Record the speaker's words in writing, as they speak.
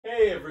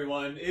Hey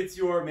everyone, it's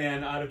your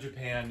man out of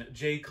Japan,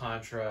 Jay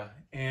Contra,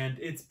 and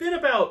it's been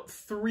about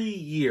 3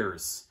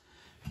 years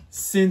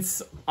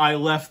since I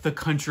left the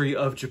country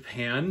of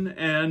Japan,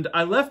 and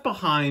I left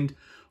behind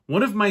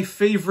one of my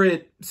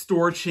favorite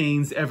store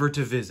chains ever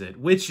to visit,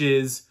 which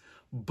is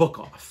Book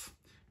Off.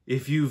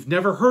 If you've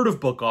never heard of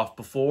Book Off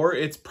before,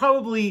 it's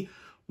probably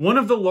one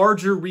of the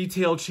larger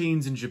retail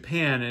chains in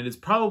Japan, and it's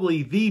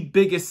probably the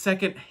biggest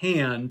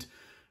second-hand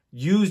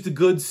used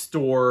goods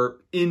store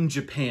in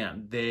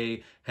Japan.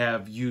 They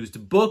have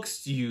used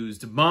books,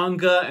 used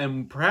manga,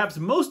 and perhaps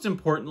most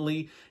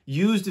importantly,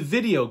 used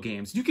video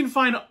games. You can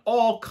find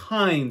all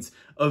kinds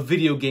of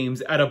video games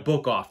at a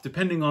Book Off,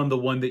 depending on the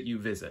one that you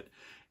visit.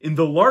 In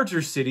the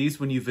larger cities,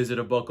 when you visit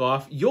a Book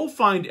Off, you'll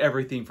find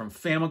everything from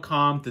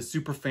Famicom to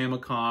Super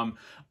Famicom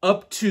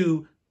up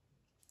to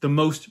the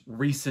most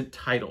recent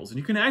titles. And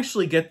you can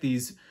actually get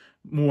these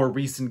more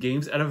recent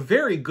games at a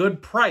very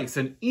good price,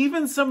 and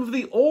even some of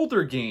the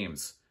older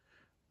games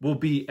will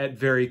be at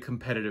very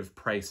competitive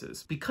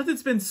prices. Because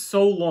it's been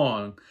so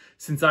long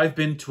since I've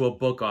been to a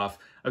Book Off,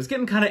 I was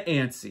getting kind of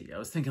antsy. I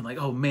was thinking like,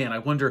 oh man, I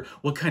wonder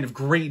what kind of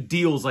great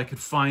deals I could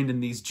find in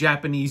these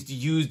Japanese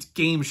used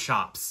game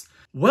shops.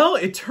 Well,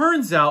 it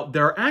turns out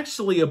there are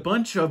actually a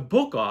bunch of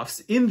Book Offs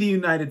in the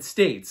United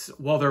States.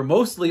 While they're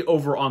mostly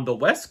over on the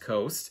West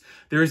Coast,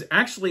 there's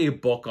actually a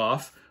Book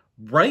Off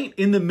right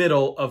in the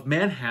middle of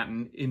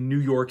Manhattan in New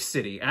York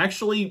City,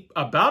 actually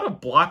about a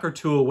block or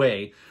two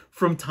away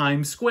from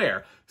Times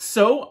Square.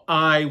 So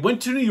I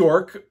went to New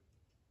York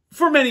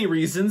for many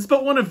reasons,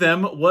 but one of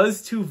them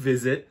was to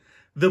visit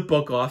the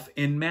Book Off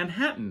in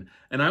Manhattan.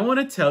 And I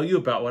want to tell you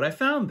about what I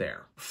found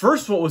there.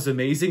 First, what was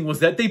amazing was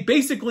that they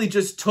basically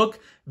just took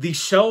the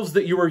shelves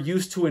that you were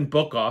used to in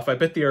Book Off, I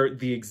bet they are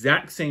the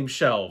exact same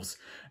shelves,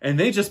 and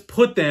they just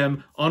put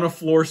them on a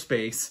floor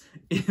space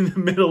in the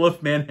middle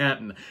of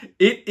Manhattan.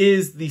 It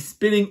is the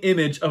spitting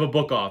image of a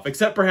Book Off,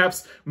 except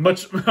perhaps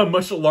a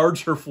much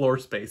larger floor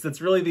space.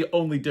 That's really the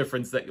only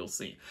difference that you'll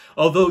see.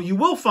 Although you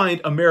will find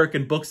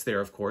American books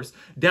there, of course.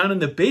 Down in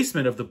the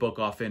basement of the Book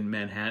Off in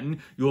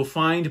Manhattan, you will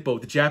find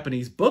both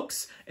Japanese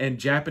books and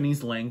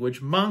Japanese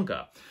language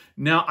manga.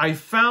 Now, I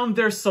found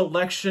their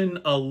selection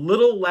a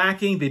little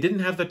lacking. They didn't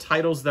have the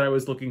titles that I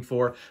was looking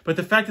for, but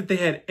the fact that they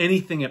had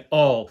anything at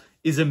all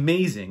is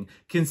amazing,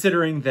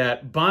 considering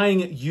that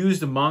buying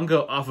used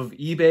manga off of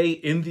eBay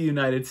in the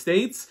United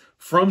States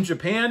from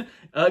Japan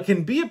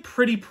can be a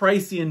pretty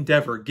pricey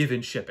endeavor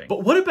given shipping.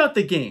 But what about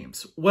the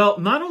games? Well,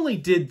 not only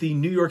did the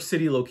New York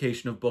City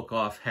location of Book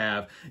Off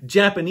have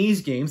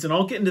Japanese games, and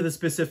I'll get into the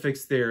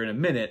specifics there in a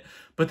minute,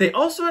 but they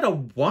also had a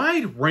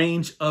wide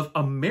range of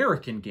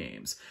American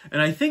games.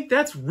 And I think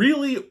that's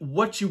really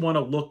what you want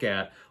to look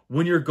at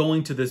when you're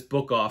going to this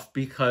Book Off,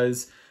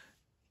 because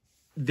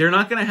they're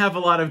not going to have a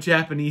lot of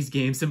Japanese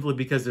games simply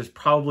because there's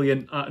probably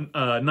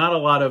not a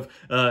lot of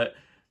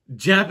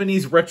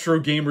Japanese retro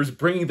gamers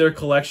bringing their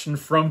collection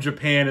from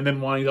Japan and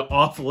then wanting to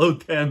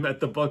offload them at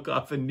the Book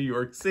Off in New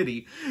York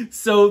City.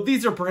 So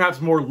these are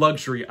perhaps more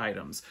luxury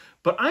items.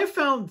 But I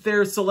found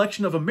their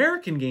selection of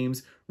American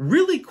games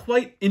really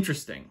quite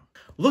interesting.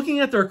 Looking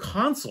at their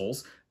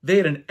consoles, they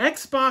had an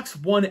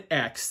Xbox One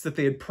X that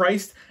they had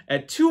priced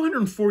at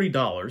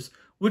 $240,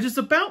 which is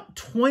about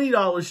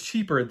 $20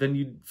 cheaper than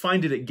you'd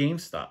find it at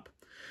GameStop.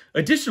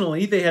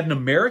 Additionally, they had an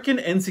American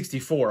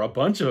N64, a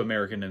bunch of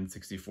American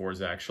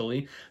N64s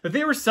actually, that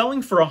they were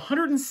selling for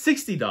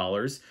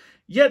 $160,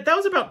 yet that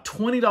was about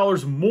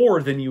 $20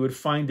 more than you would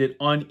find it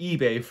on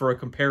eBay for a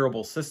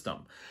comparable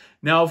system.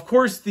 Now, of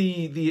course,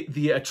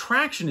 the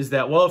attraction is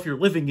that, well, if you're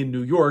living in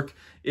New York,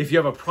 if you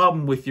have a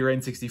problem with your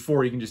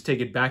N64, you can just take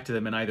it back to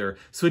them and either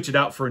switch it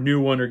out for a new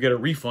one or get a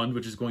refund,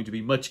 which is going to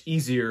be much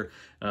easier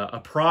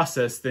a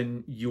process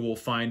than you will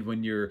find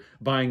when you're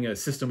buying a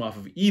system off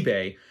of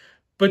eBay.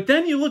 But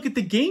then you look at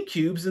the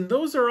GameCubes, and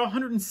those are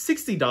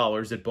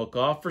 $160 at Book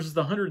Off versus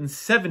the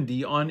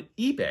 $170 on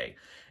eBay.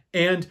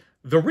 And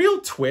the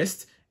real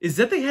twist is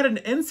that they had an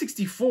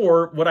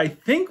N64, what I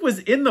think was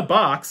in the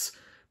box,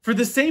 for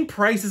the same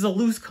price as a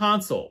loose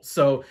console.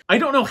 So I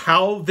don't know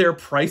how they're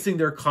pricing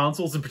their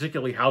consoles, and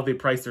particularly how they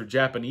price their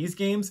Japanese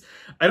games.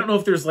 I don't know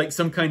if there's like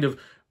some kind of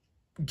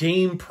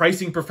game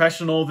pricing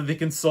professional that they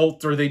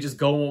consult, or they just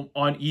go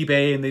on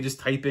eBay and they just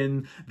type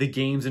in the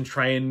games and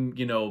try and,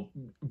 you know,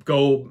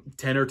 go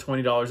 $10 or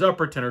 $20 up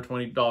or $10 or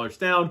 $20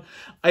 down.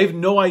 I have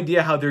no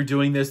idea how they're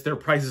doing this. Their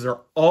prices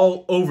are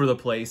all over the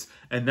place,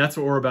 and that's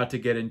what we're about to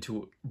get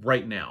into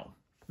right now.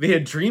 They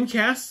had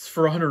Dreamcasts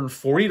for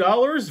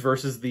 $140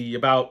 versus the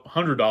about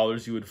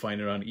 $100 you would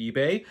find it on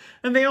eBay.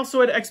 And they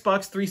also had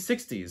Xbox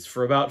 360s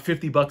for about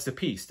 $50 a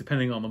piece,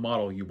 depending on the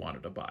model you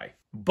wanted to buy.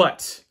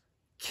 But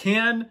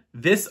can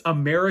this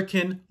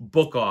American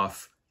Book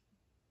Off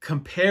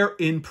compare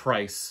in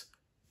price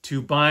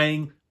to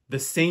buying the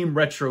same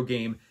retro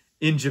game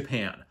in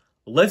Japan?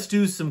 Let's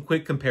do some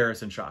quick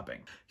comparison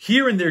shopping.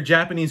 Here in their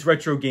Japanese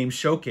retro game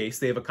showcase,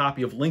 they have a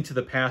copy of Link to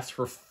the Past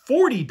for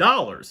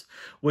 $40,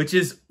 which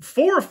is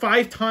 4 or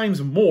 5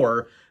 times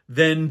more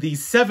then the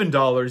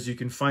 $7 you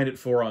can find it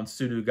for on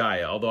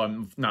Surugaya, although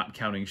I'm not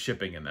counting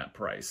shipping in that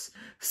price.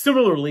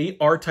 Similarly,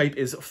 R-Type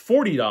is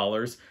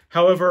 $40.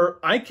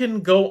 However, I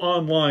can go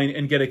online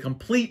and get a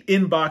complete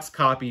in-box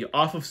copy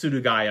off of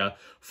Surugaya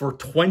for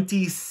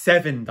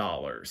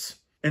 $27.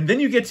 And then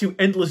you get to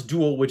Endless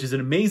Duel, which is an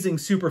amazing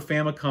Super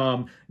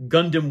Famicom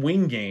Gundam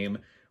Wing game,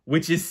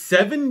 which is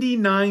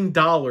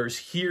 $79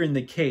 here in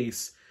the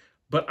case,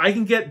 but I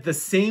can get the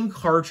same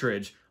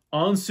cartridge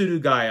on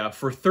Surugaya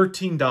for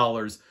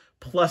 $13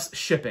 plus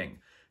shipping.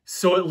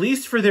 So at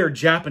least for their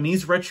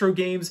Japanese retro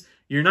games,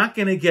 you're not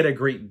going to get a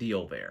great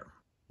deal there.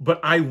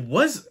 But I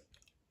was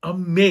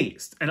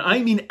amazed, and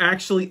I mean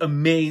actually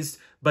amazed,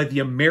 by the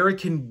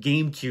American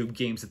GameCube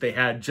games that they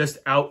had just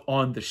out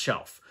on the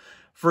shelf.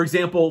 For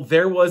example,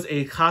 there was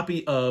a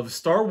copy of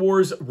Star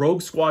Wars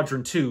Rogue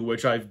Squadron 2,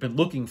 which I've been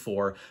looking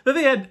for, that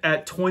they had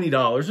at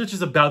 $20, which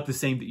is about the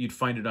same that you'd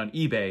find it on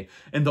eBay.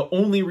 And the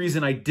only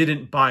reason I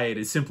didn't buy it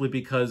is simply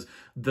because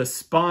the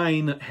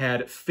spine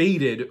had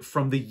faded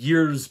from the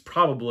years,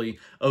 probably,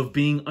 of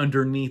being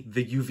underneath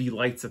the UV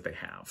lights that they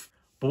have.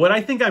 But what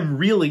I think I'm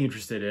really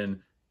interested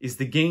in is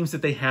the games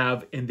that they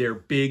have in their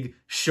big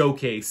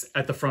showcase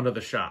at the front of the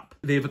shop.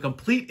 They have a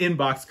complete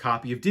in-box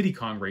copy of Diddy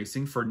Kong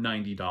Racing for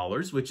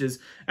 $90, which is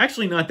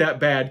actually not that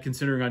bad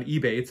considering on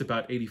eBay it's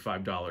about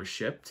 $85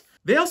 shipped.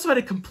 They also had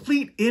a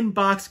complete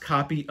in-box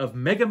copy of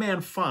Mega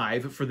Man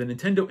 5 for the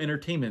Nintendo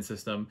Entertainment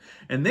System,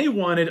 and they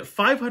wanted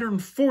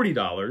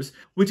 $540,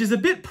 which is a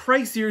bit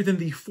pricier than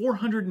the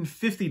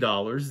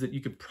 $450 that you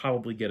could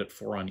probably get it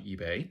for on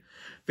eBay.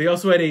 They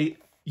also had a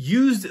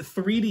used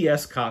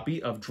 3DS copy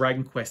of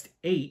Dragon Quest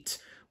VIII,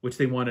 which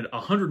they wanted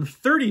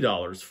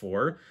 $130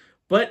 for,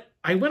 but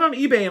I went on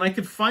eBay and I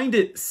could find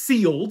it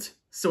sealed,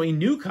 so a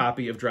new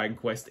copy of Dragon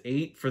Quest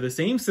VIII for the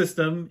same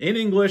system in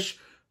English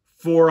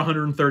for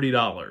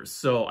 $130.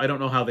 So I don't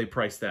know how they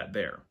priced that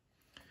there.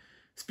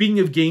 Speaking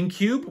of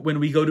GameCube, when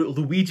we go to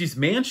Luigi's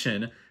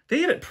Mansion, they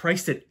had it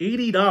priced at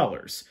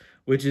 $80,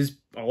 which is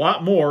a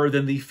lot more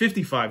than the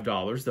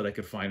 $55 that I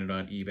could find it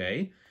on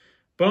eBay.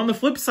 But on the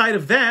flip side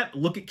of that,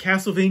 look at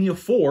Castlevania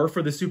 4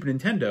 for the Super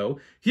Nintendo.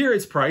 Here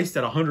it's priced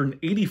at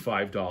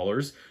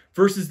 $185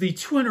 versus the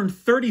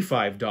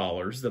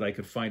 $235 that I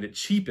could find it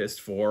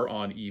cheapest for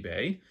on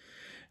eBay.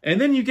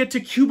 And then you get to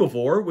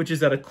Cubivore, which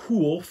is at a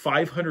cool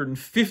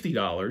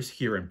 $550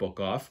 here in Book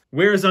Off,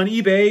 whereas on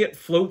eBay it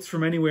floats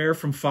from anywhere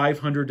from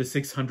 $500 to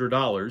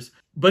 $600.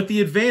 But the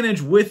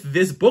advantage with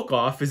this Book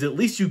Off is at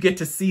least you get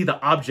to see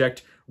the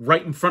object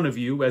right in front of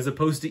you, as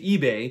opposed to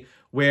eBay,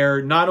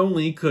 where not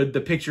only could the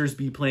pictures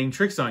be playing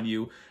tricks on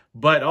you,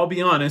 but I'll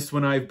be honest,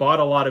 when I've bought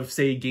a lot of,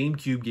 say,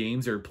 GameCube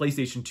games or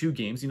PlayStation 2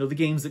 games, you know, the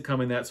games that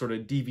come in that sort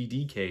of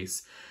DVD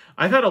case,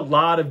 I've had a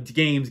lot of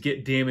games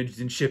get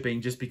damaged in shipping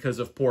just because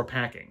of poor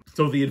packing.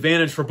 So the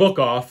advantage for Book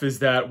Off is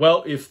that,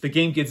 well, if the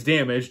game gets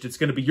damaged, it's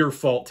going to be your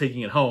fault taking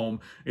it home.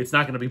 It's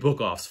not going to be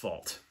Book Off's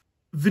fault.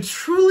 The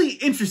truly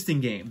interesting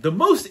game, the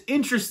most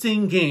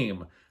interesting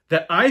game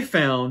that I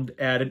found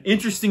at an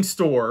interesting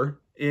store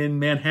in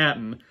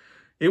Manhattan,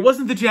 it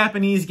wasn't the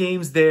Japanese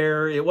games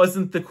there. It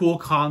wasn't the cool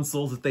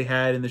consoles that they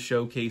had in the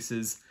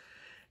showcases.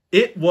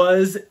 It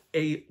was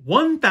a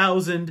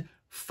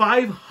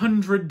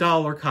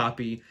 $1,500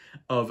 copy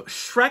of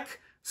Shrek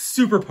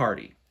Super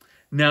Party.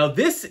 Now,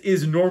 this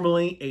is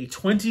normally a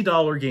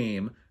 $20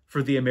 game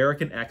for the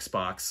American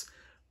Xbox,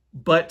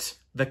 but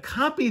the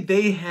copy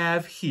they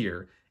have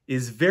here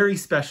is very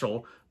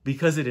special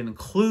because it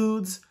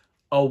includes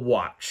a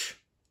watch.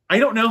 I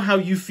don't know how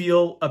you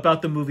feel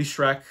about the movie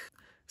Shrek.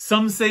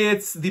 Some say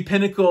it's the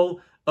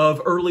pinnacle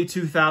of early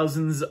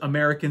 2000s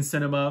American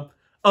cinema.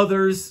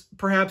 Others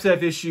perhaps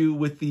have issue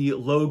with the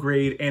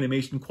low-grade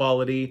animation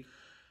quality.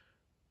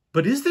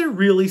 But is there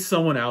really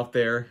someone out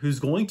there who's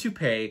going to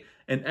pay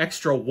an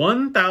extra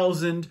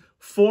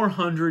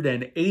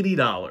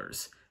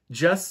 $1,480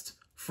 just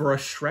for a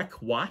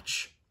Shrek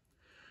watch?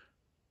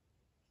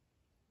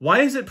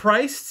 Why is it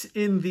priced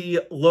in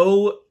the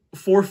low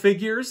four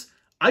figures?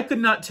 I could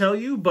not tell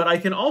you, but I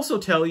can also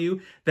tell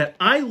you that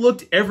I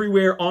looked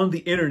everywhere on the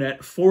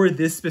internet for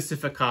this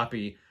specific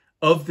copy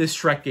of this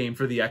Shrek game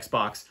for the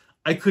Xbox.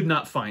 I could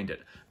not find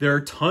it. There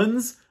are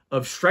tons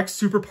of Shrek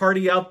Super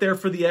Party out there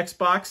for the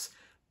Xbox,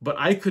 but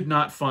I could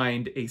not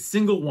find a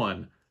single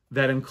one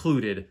that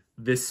included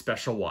this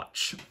special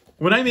watch.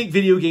 When I make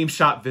video game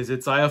shop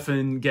visits, I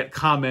often get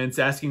comments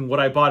asking what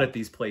I bought at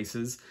these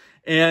places.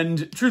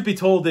 And truth be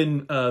told,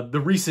 in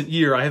the recent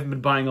year, I haven't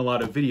been buying a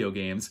lot of video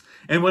games.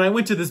 And when I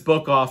went to this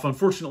Book Off,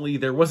 unfortunately,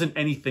 there wasn't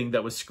anything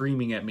that was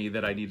screaming at me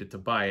that I needed to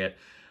buy it.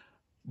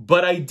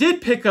 But I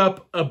did pick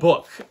up a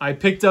book. I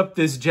picked up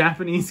this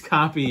Japanese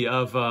copy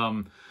of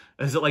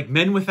Is it like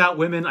Men Without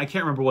Women? I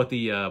can't remember what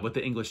the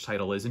English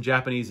title is. In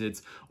Japanese,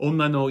 it's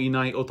Onna no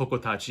Inai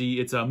Otokotachi.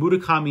 It's a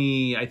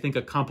Murakami, I think,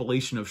 a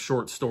compilation of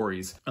short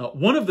stories.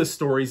 One of the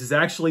stories is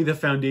actually the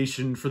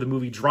foundation for the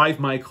movie Drive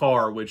My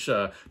Car, which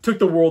took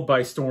the world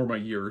by storm a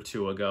year or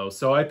two ago.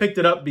 So I picked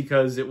it up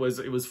because it was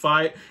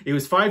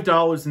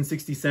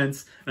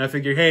 $5.60, and I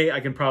figured, hey, I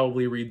can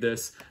probably read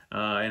this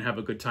and have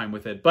a good time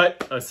with it.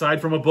 But aside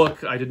from a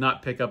book, I did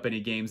not pick up any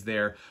games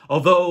there.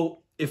 Although,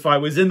 if I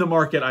was in the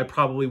market, I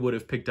probably would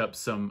have picked up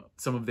some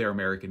of their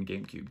American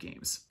GameCube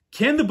games.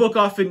 Can the book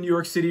off in New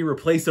York City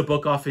replace a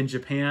book off in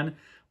Japan?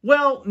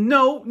 Well,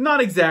 no, not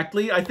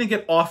exactly. I think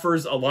it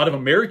offers a lot of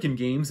American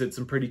games at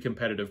some pretty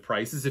competitive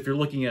prices if you're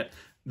looking at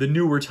the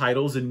newer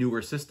titles and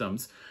newer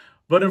systems.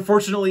 But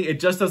unfortunately, it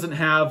just doesn't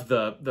have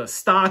the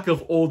stock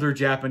of older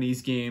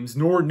Japanese games,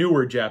 nor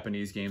newer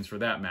Japanese games for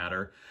that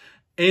matter.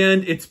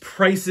 And its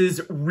prices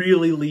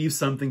really leave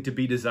something to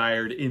be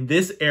desired in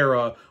this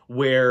era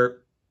where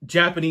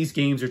Japanese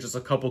games are just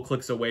a couple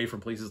clicks away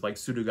from places like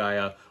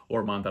Surugaya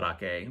or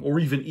Mandarake, or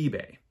even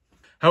eBay.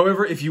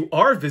 However, if you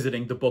are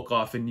visiting the book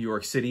off in New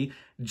York City,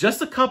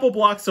 just a couple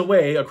blocks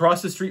away,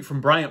 across the street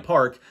from Bryant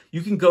Park,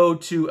 you can go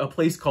to a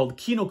place called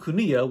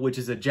Kinokuniya, which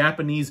is a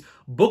Japanese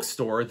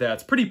bookstore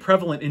that's pretty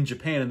prevalent in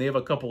Japan, and they have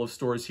a couple of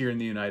stores here in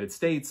the United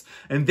States.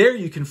 And there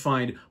you can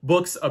find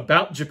books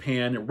about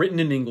Japan written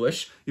in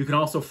English. You can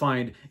also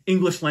find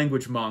English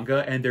language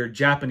manga and their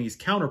Japanese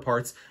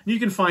counterparts. And you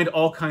can find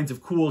all kinds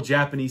of cool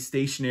Japanese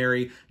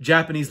stationery,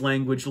 Japanese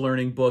language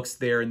learning books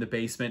there in the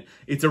basement.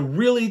 It's a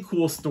really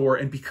cool store,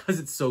 and because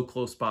it's so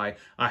close by,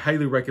 I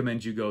highly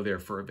recommend you go there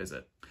for a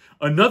visit.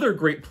 Another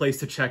great place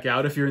to check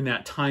out if you're in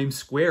that Times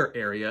Square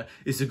area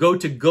is to go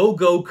to Go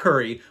Go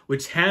Curry,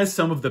 which has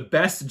some of the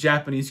best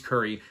Japanese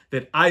curry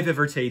that I've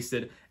ever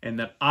tasted and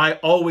that I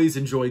always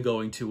enjoy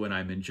going to when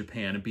I'm in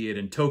Japan, be it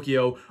in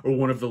Tokyo or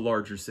one of the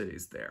larger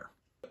cities there.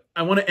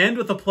 I want to end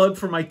with a plug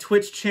for my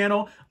Twitch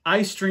channel.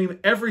 I stream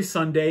every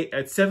Sunday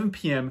at 7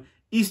 p.m.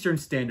 Eastern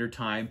Standard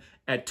Time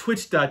at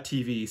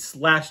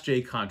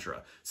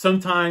twitch.tv/jcontra.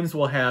 Sometimes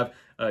we'll have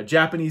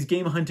Japanese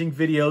game hunting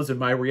videos and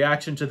my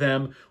reaction to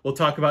them. We'll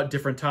talk about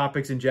different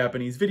topics in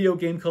Japanese video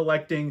game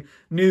collecting,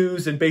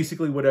 news, and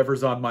basically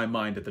whatever's on my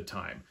mind at the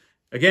time.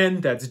 Again,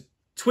 that's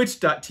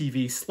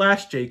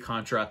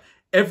twitch.tv/jcontra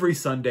every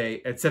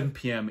Sunday at 7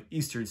 p.m.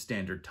 Eastern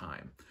Standard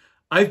Time.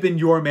 I've been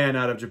your man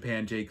out of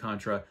Japan, Jay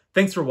Contra.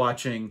 Thanks for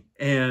watching,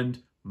 and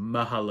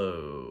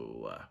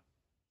mahalo.